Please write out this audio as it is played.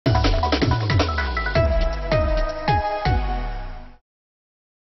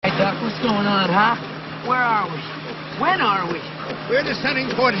going on, huh? Where are we? When are we? We're descending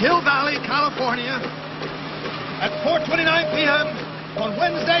toward Hill Valley, California at 4:29 p.m. on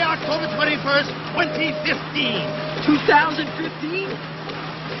Wednesday, October 21st, 2015. 2015?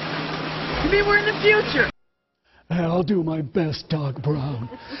 You mean we're in the future? I'll do my best, Doc Brown.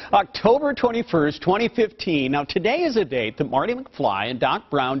 October 21st, 2015. Now, today is a date that Marty McFly and Doc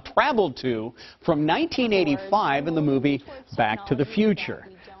Brown traveled to from 1985 in the movie Back to the Future.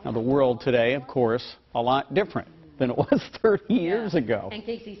 Now, the world today, of course, a lot different than it was 30 years ago. And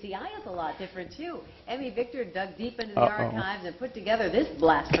KCCI is a lot different, too. Emmy Victor dug deep into the archives and put together this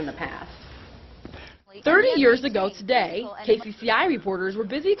blast from the past. 30 years ago today, KCCI reporters were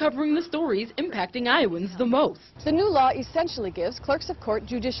busy covering the stories impacting Iowans the most. The new law essentially gives clerks of court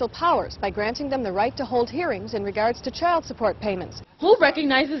judicial powers by granting them the right to hold hearings in regards to child support payments. Who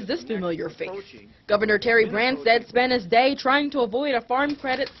recognizes this familiar face? Governor Terry Branstad spent his day trying to avoid a farm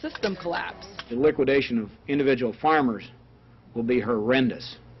credit system collapse. The liquidation of individual farmers will be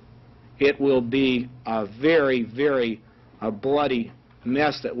horrendous. It will be a very, very bloody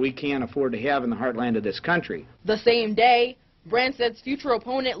mess that we can't afford to have in the heartland of this country. The same day, Branstad's future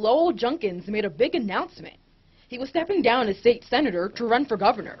opponent Lowell Junkins made a big announcement. He was stepping down as state senator to run for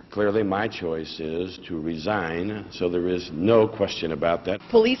governor. Clearly my choice is to resign, so there is no question about that.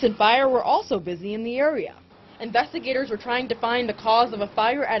 Police and fire were also busy in the area. Investigators were trying to find the cause of a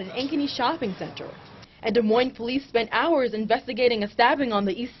fire at an Ankeny shopping center. And Des Moines police spent hours investigating a stabbing on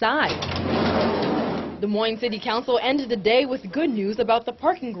the east side. Des Moines City Council ended the day with good news about the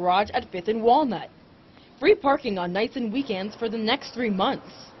parking garage at 5th and Walnut. Free parking on nights and weekends for the next 3 months.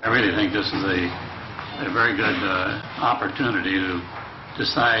 I really think this is a very good opportunity to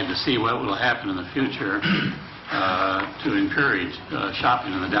decide to see what will happen in the future to encourage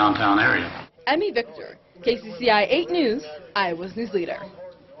shopping in the downtown area. Emmy Victor, KCCI 8 News, Iowa's news leader.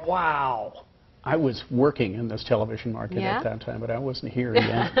 Wow. I was working in this television market at that time, but I wasn't here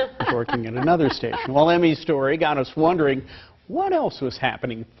yet. I was working at another station. Well, Emmy's story got us wondering what else was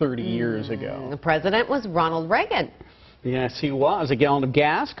happening 30 years ago. The president was Ronald Reagan. Yes, he was. A gallon of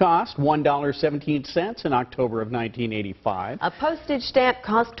gas cost $1.17 in October of 1985. A postage stamp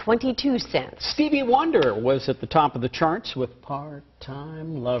cost 22 cents. Stevie Wonder was at the top of the charts with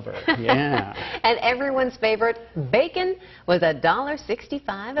Part-Time Lover. Yeah. And everyone's favorite, bacon, was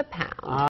 $1.65 a pound.